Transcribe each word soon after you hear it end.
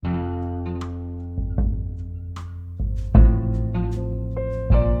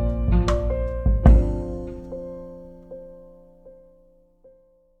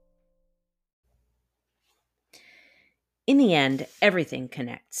In the end, everything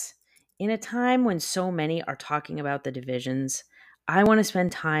connects. In a time when so many are talking about the divisions, I want to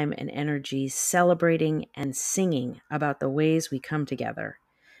spend time and energy celebrating and singing about the ways we come together.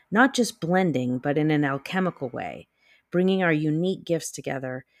 Not just blending, but in an alchemical way, bringing our unique gifts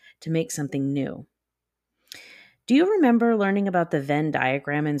together to make something new. Do you remember learning about the Venn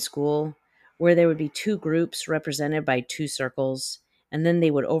diagram in school, where there would be two groups represented by two circles, and then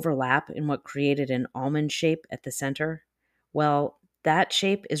they would overlap in what created an almond shape at the center? Well, that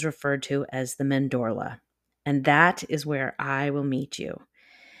shape is referred to as the mandorla, and that is where I will meet you.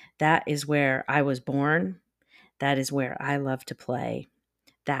 That is where I was born. That is where I love to play.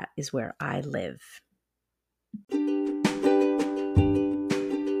 That is where I live.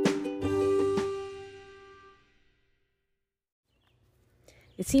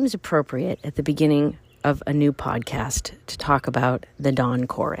 It seems appropriate at the beginning of a new podcast to talk about the dawn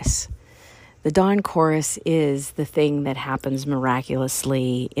chorus. The dawn chorus is the thing that happens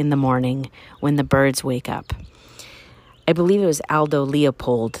miraculously in the morning when the birds wake up. I believe it was Aldo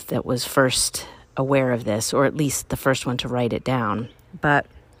Leopold that was first aware of this, or at least the first one to write it down. But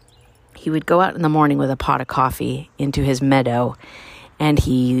he would go out in the morning with a pot of coffee into his meadow, and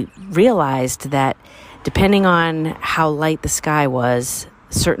he realized that depending on how light the sky was,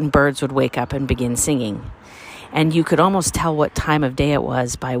 certain birds would wake up and begin singing. And you could almost tell what time of day it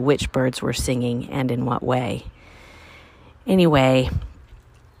was by which birds were singing and in what way. Anyway,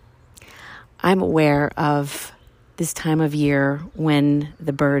 I'm aware of this time of year when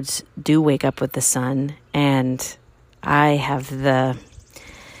the birds do wake up with the sun, and I have the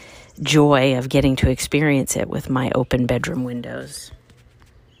joy of getting to experience it with my open bedroom windows.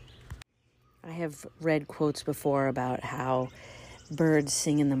 I have read quotes before about how birds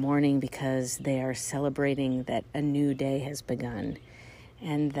sing in the morning because they are celebrating that a new day has begun,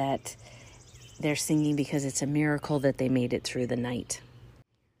 and that they're singing because it's a miracle that they made it through the night.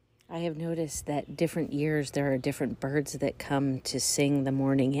 I have noticed that different years there are different birds that come to sing the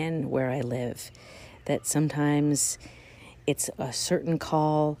morning in where I live, that sometimes it's a certain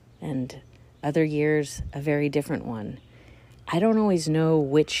call and other years a very different one. I don't always know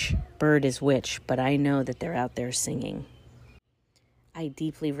which bird is which, but I know that they're out there singing. I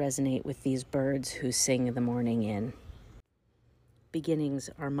deeply resonate with these birds who sing the morning in. Beginnings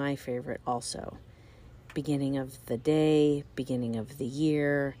are my favorite also. Beginning of the day, beginning of the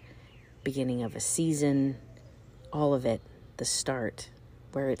year, beginning of a season, all of it, the start,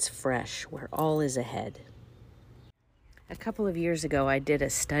 where it's fresh, where all is ahead. A couple of years ago, I did a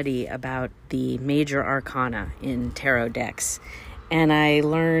study about the major arcana in tarot decks, and I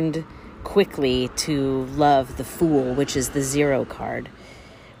learned quickly to love the Fool, which is the 0 card.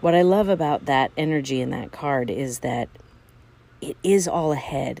 What I love about that energy in that card is that it is all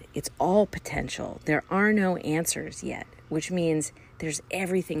ahead. It's all potential. There are no answers yet, which means there's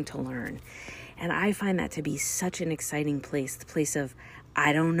everything to learn. And I find that to be such an exciting place, the place of,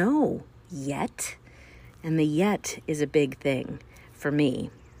 I don't know yet. And the yet is a big thing for me.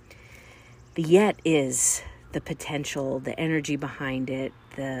 The yet is the potential, the energy behind it,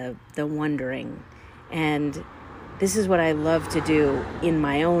 the wondering. And this is what I love to do in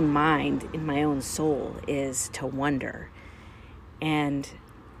my own mind, in my own soul, is to wonder and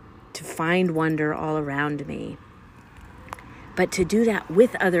to find wonder all around me. But to do that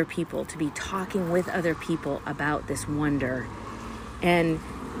with other people, to be talking with other people about this wonder and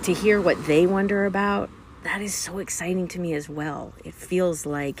to hear what they wonder about, that is so exciting to me as well. It feels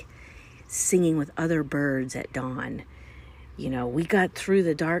like singing with other birds at dawn. You know, we got through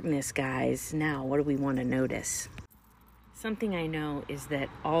the darkness, guys. Now, what do we want to notice? Something I know is that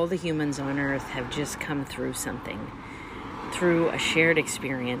all the humans on Earth have just come through something, through a shared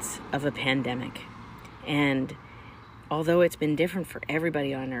experience of a pandemic. And although it's been different for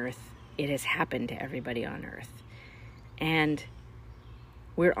everybody on Earth, it has happened to everybody on Earth. And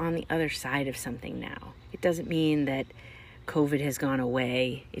we're on the other side of something now. It doesn't mean that COVID has gone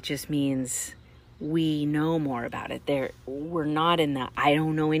away. It just means we know more about it. We're not in the I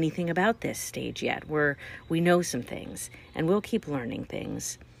don't know anything about this stage yet. We know some things, and we'll keep learning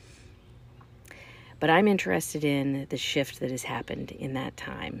things. But I'm interested in the shift that has happened in that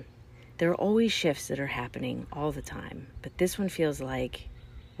time. There are always shifts that are happening all the time, but this one feels like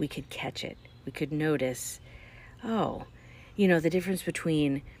we could catch it. We could notice, the difference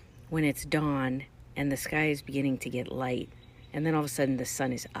between when it's dawn and the sky is beginning to get light, and then all of a sudden the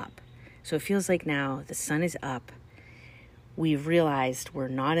sun is up. So it feels like now the sun is up. We've realized we're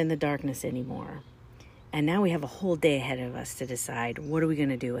not in the darkness anymore. And now we have a whole day ahead of us to decide, what are we going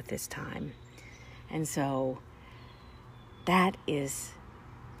to do with this time? And so that is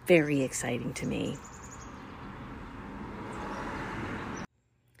very exciting to me.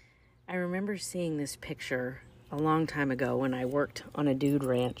 I remember seeing this picture a long time ago when I worked on a dude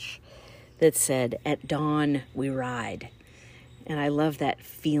ranch that said, "At dawn, we ride." And I love that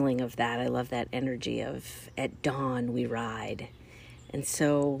feeling of that. I love that energy of, at dawn, we ride. And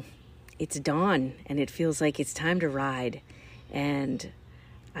so it's dawn, and it feels like it's time to ride. And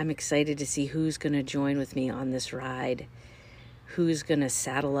I'm excited to see who's going to join with me on this ride, who's going to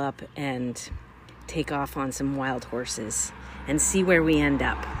saddle up and take off on some wild horses and see where we end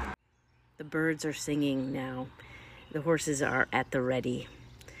up. The birds are singing now. The horses are at the ready.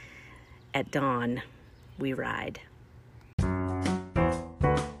 At dawn, we ride.